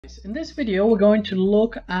In this video, we're going to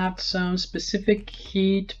look at some specific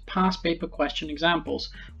heat past paper question examples.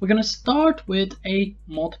 We're going to start with a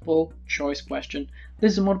multiple choice question.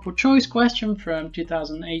 This is a multiple choice question from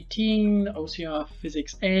 2018 OCR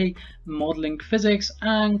Physics A, Modeling Physics,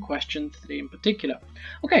 and question 3 in particular.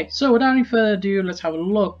 Okay, so without any further ado, let's have a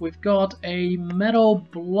look. We've got a metal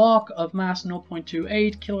block of mass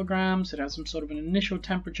 0.28 kilograms. It has some sort of an initial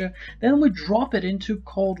temperature. Then we drop it into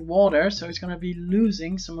cold water, so it's going to be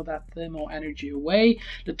losing some of that thermal energy away.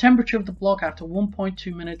 The temperature of the block after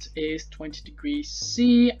 1.2 minutes is 20 degrees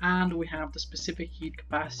C, and we have the specific heat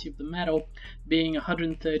capacity of the metal being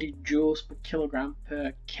 130 joules per kilogram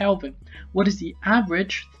per Kelvin. What is the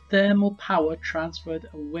average thermal power transferred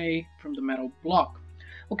away from the metal block?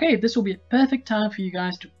 Okay, this will be a perfect time for you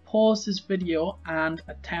guys to pause this video and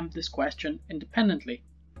attempt this question independently.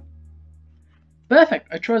 Perfect,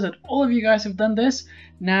 I trust that all of you guys have done this.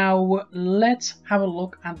 Now let's have a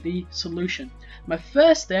look at the solution. My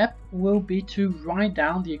first step will be to write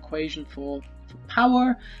down the equation for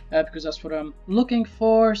power, because that's what I'm looking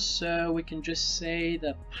for. So we can just say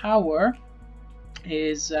that power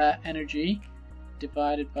is energy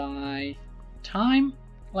divided by time,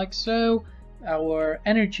 like so. Our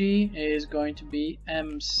energy is going to be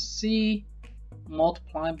mc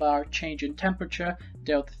multiplied by our change in temperature,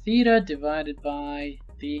 delta theta, divided by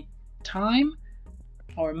the time.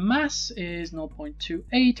 Our mass is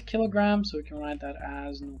 0.28 kilograms, so we can write that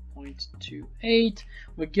as 0.28.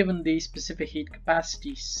 We're given the specific heat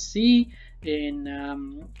capacity C in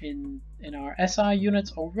our SI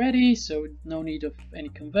units already, so no need of any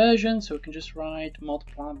conversion, so we can just write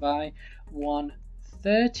multiply by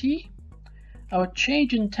 130. Our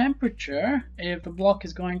change in temperature, if the block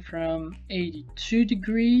is going from 82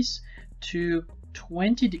 degrees to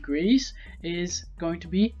 20 degrees, is going to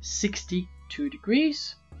be 62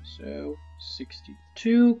 degrees. So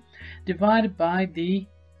 62 divided by the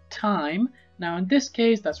time. Now in this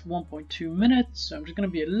case, that's 1.2 minutes. So I'm just going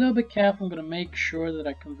to be a little bit careful. I'm going to make sure that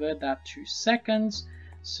I convert that to seconds.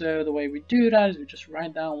 So the way we do that is we just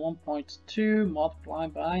write down 1.2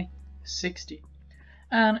 multiplied by 60.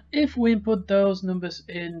 And if we input those numbers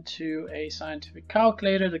into a scientific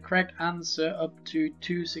calculator, the correct answer up to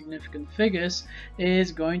 2 significant figures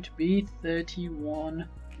is going to be 31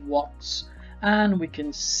 watts. And we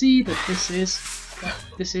can see that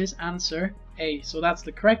this is answer A. So that's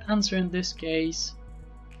the correct answer in this case,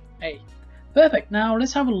 A. Perfect. Now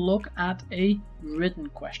let's have a look at a written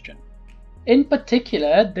question. In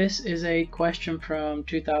particular, this is a question from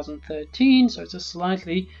 2013, so it's a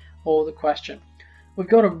slightly older question. We've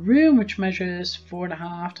got a room which measures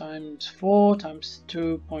 4.5 times 4 times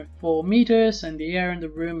 2.4 meters, and the air in the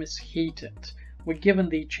room is heated. We're given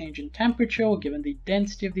the change in temperature, we're given the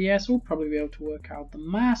density of the air, so we'll probably be able to work out the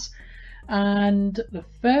mass. And the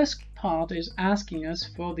first part is asking us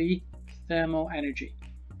for the thermal energy.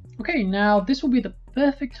 Okay, now this will be the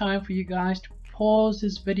perfect time for you guys to pause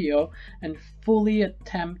this video and fully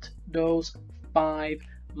attempt those 5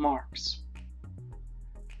 marks.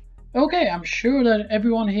 Okay, I'm sure that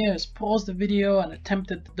everyone here has paused the video and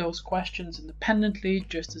attempted those questions independently,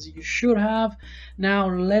 just as you should have. Now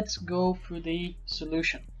let's go through the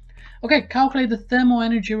solution. Okay, calculate the thermal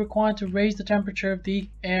energy required to raise the temperature of the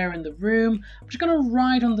air in the room. I'm just going to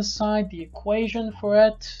write on the side the equation for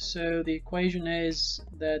it. So the equation is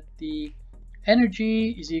that the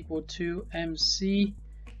energy is equal to mc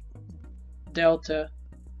delta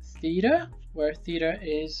theta, where theta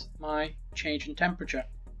is my change in temperature.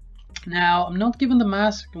 Now, I'm not given the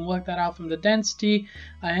mass, I can work that out from the density.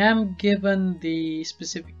 I am given the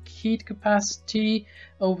specific heat capacity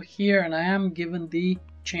over here, and I am given the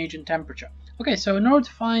change in temperature. Okay, so in order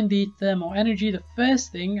to find the thermal energy, the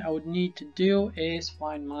first thing I would need to do is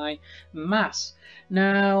find my mass.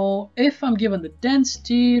 Now, if I'm given the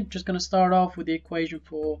density, I'm just going to start off with the equation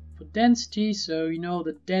for density. So you know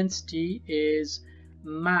the density is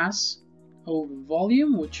mass over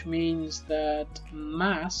volume, which means that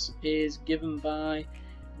mass is given by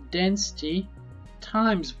density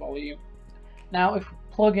times volume. Now if we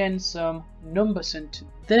plug in some numbers into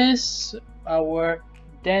this, our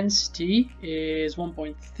density is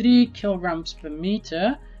 1.3 kilograms per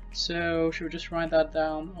meter. So should we just write that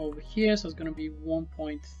down over here? So it's going to be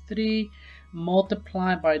 1.3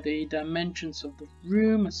 multiplied by the dimensions of the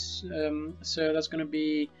room. So that's going to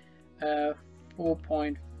be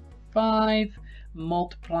 4.5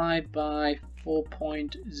 multiplied by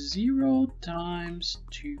 4.0 times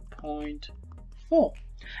 2.4.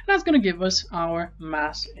 And that's going to give us our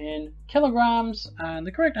mass in kilograms, and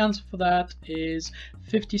the correct answer for that is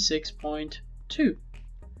 56.2.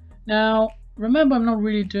 Now remember, I'm not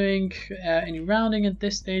really doing any rounding at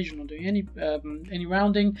this stage. I'm not doing any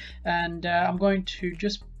rounding, and I'm going to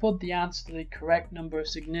just put the answer to the correct number of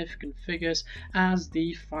significant figures as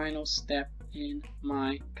the final step in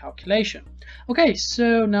my calculation. Okay,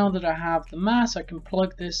 so now that I have the mass, I can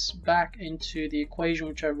plug this back into the equation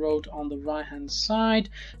which I wrote on the right hand side.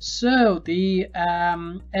 So the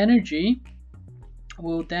energy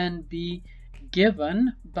will then be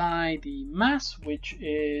given by the mass, which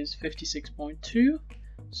is 56.2,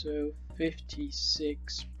 so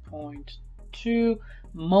 56.2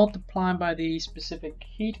 multiplied by the specific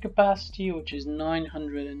heat capacity, which is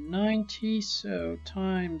 990, so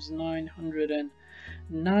times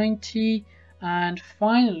 990, and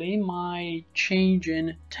finally my change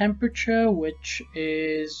in temperature, which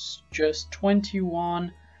is just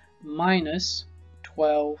 21 minus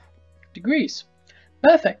 12 degrees.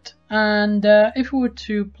 Perfect. And if we were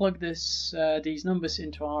to plug these numbers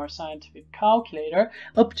into our scientific calculator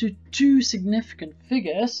up to 2 significant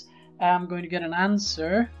figures, I'm going to get an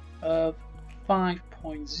answer of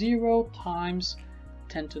 5.0 times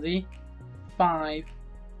 10 to the 5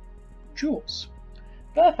 joules.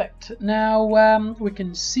 Perfect. Now we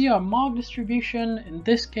can see our mark distribution. In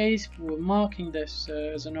this case, if we're marking this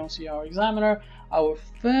as an OCR examiner, our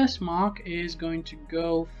first mark is going to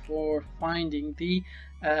go for finding the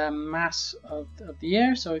mass of the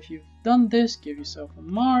air. So if you've done this, give yourself a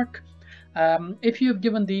mark. If you have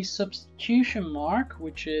given the substitution mark,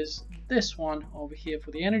 which is this one over here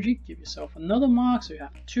for the energy, give yourself another mark, so you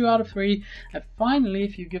have 2 out of 3. And finally,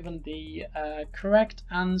 if you've given the correct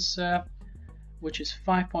answer, which is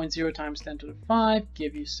 5.0 times 10 to the 5,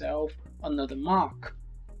 give yourself another mark.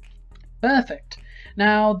 Perfect.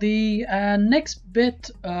 Now the next bit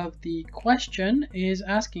of the question is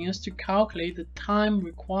asking us to calculate the time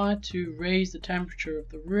required to raise the temperature of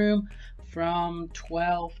the room from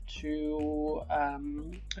 12 to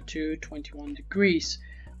 21 degrees.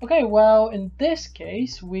 Okay, well, in this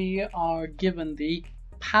case we are given the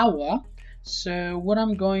power. So what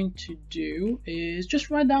I'm going to do is just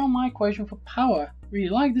write down my equation for power. Really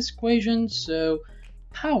like this equation. So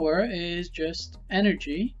power is just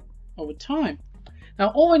energy over time.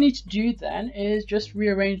 Now all I need to do then is just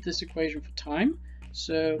rearrange this equation for time.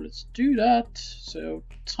 So let's do that. So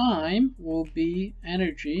time will be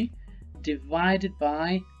energy divided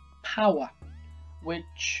by power,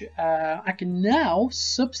 which I can now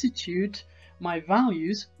substitute my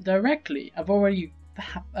values directly. I've already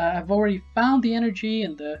found the energy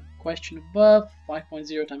in the question above,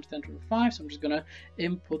 5.0 times 10 to the 5, so I'm just gonna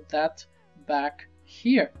input that back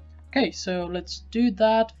here. Okay, so let's do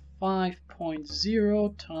that.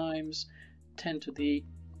 5.0 times 10 to the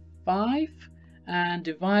 5 and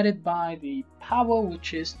divided by the power,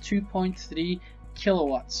 which is 2.3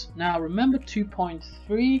 kilowatts. Now remember,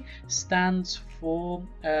 2.3 stands for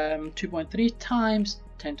 2.3 times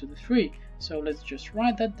 10 to the 3. So let's just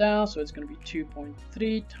write that down. So it's going to be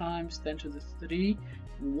 2.3 times 10 to the 3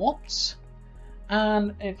 watts.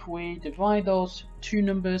 And if we divide those two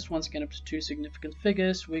numbers, once again up to 2 significant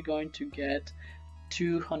figures, we're going to get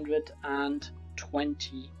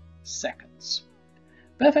 220 seconds.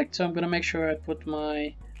 Perfect. So I'm going to make sure I put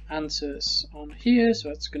my answers on here. So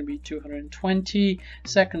it's going to be 220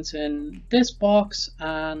 seconds in this box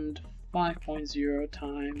and 5.0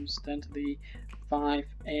 times 10 to the 5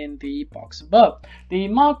 in the box above. The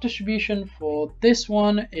mark distribution for this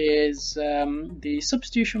one is the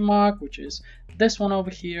substitution mark, which is this one over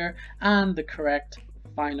here, and the correct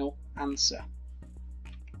final answer.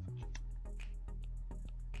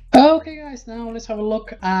 Okay guys, now let's have a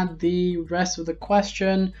look at the rest of the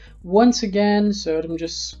question once again. So let me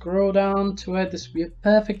just scroll down to it. This would be a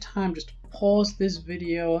perfect time just to pause this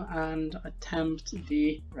video and attempt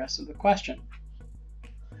the rest of the question.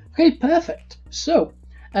 Okay, perfect. So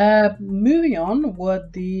moving on,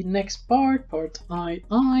 what the next part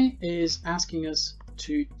II, is asking us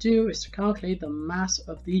to do is to calculate the mass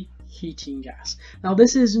of the heating gas. Now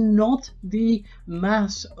this is not the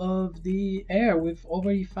mass of the air. We've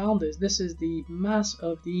already found this. This is the mass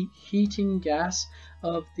of the heating gas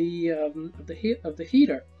of the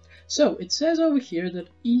heater. So it says over here that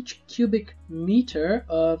each cubic meter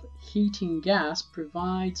of heating gas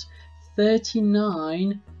provides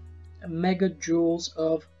 39 megajoules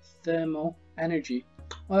of thermal energy.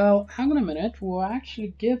 Well, hang on a minute, we're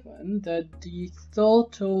actually given that the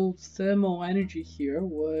total thermal energy here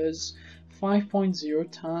was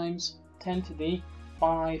 5.0 times 10 to the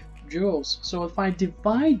 5 joules. So if I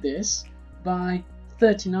divide this by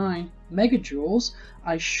 39 megajoules,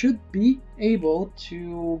 I should be able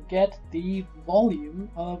to get the volume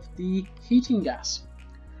of the heating gas.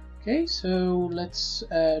 Okay, so let's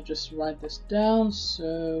just write this down.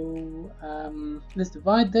 So let's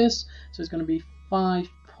divide this. So it's going to be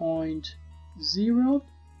 5.0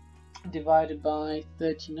 divided by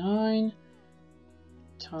 39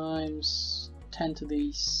 times 10 to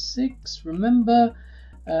the 6. Remember,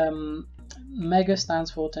 mega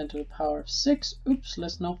stands for 10 to the power of 6. Oops,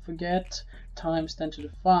 let's not forget times 10 to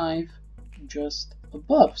the 5 just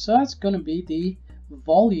above. So that's going to be the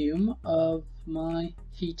volume of my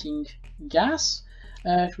heating gas.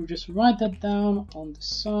 If we just write that down on the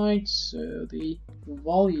side, so the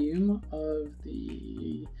volume of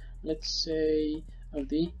the, let's say, of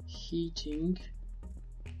the heating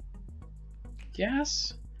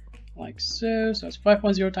gas, like so. So it's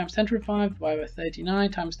 5.0 times 10 to the 5 divided by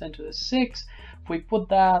 39 times 10 to the 6. If we put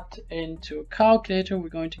that into a calculator, we're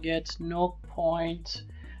going to get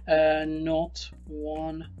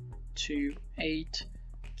 0.0128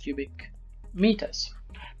 cubic meters.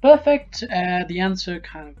 Perfect. The answer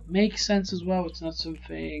kind of makes sense as well. It's not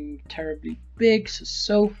something terribly big,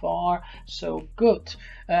 so far so good.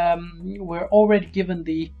 We're already given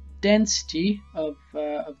the density of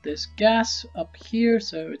this gas up here,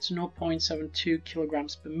 so it's 0.72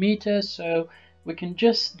 kilograms per meter, so we can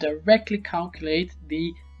just directly calculate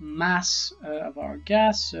the mass of our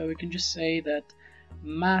gas. So we can just say that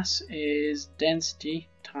mass is density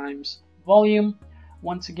times volume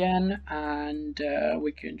once again, and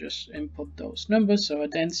we can just input those numbers. So our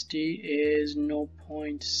density is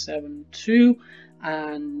 0.72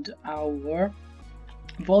 and our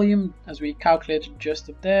volume, as we calculated just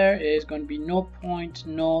up there, is going to be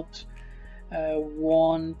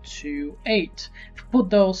 0.0128. If we put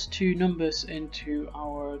those two numbers into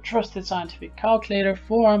our trusted scientific calculator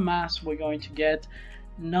for our mass, we're going to get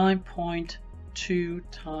 9.2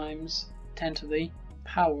 times 10 to the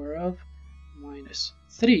power of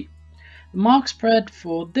 -3. The mark spread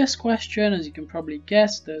for this question, as you can probably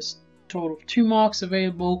guess, there's total of 2 marks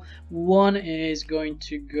available. One is going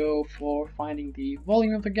to go for finding the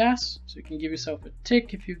volume of the gas, so you can give yourself a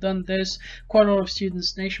tick if you've done this. Quite a lot of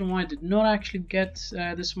students nationwide did not actually get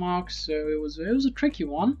this mark, so it was a tricky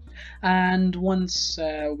one. And once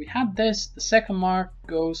we had this, the second mark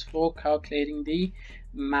goes for calculating the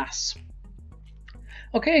mass.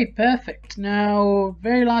 Okay, perfect. Now,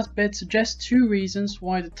 very last bit suggests 2 reasons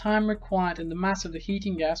why the time required and the mass of the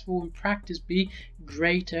heating gas will in practice be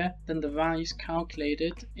greater than the values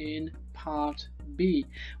calculated in part B.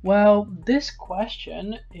 Well, this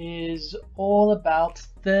question is all about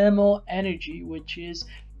thermal energy, which is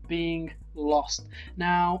being lost.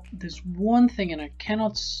 Now, there's one thing, and I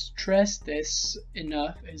cannot stress this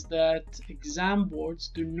enough, is that exam boards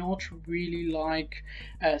do not really like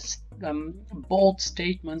bold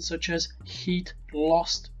statements such as heat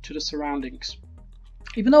lost to the surroundings.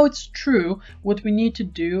 Even though it's true, what we need to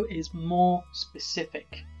do is more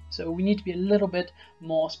specific. So we need to be a little bit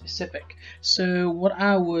more specific. So what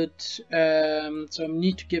I would, so I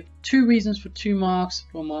need to give 2 reasons for 2 marks.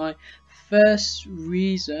 For my first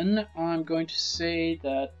reason, I'm going to say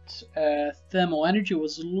that thermal energy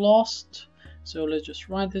was lost. So let's just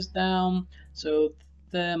write this down. So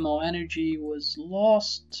thermal energy was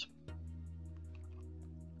lost.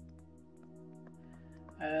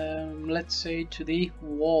 Let's say to the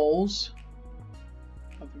walls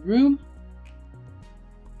of the room.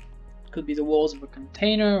 Could be the walls of a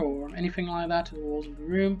container or anything like that, to the walls of the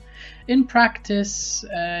room. In practice,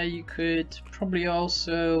 you could probably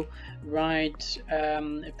also write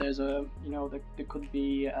if there's a, there could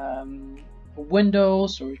be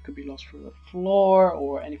windows, or it could be lost through the floor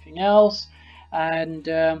or anything else. And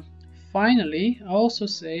finally, I also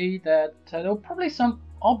say that there were probably some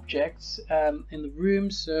objects in the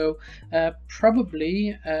room, so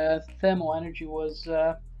probably thermal energy was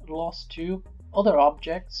lost to other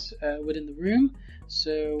objects within the room.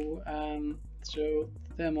 So so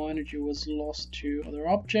thermal energy was lost to other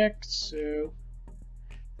objects. So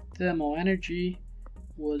thermal energy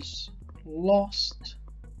was lost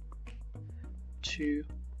to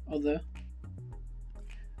other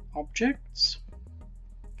objects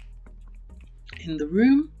in the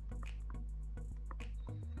room.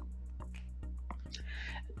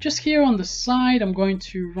 Just here on the side, I'm going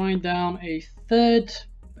to write down a third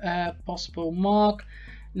possible mark.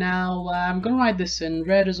 Now I'm going to write this in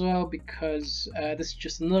red as well, because this is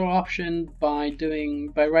just another option. By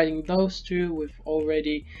writing those 2, we've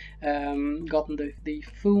already gotten the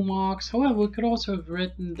full marks. However, we could also have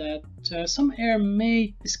written that some air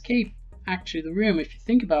may escape actually the room. If you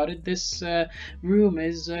think about it, this room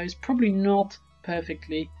is probably not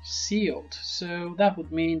perfectly sealed, so that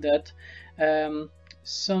would mean that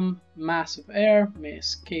some mass of air may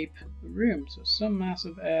escape the room. So some mass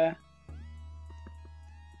of air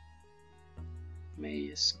may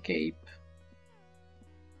escape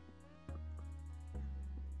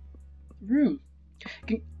the room.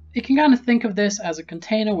 You can kind of think of this as a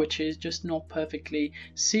container which is just not perfectly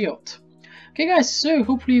sealed. Okay guys, so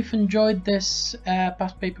hopefully you've enjoyed this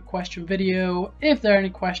past paper question video. If there are any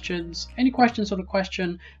questions on the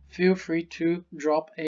question, feel free to drop a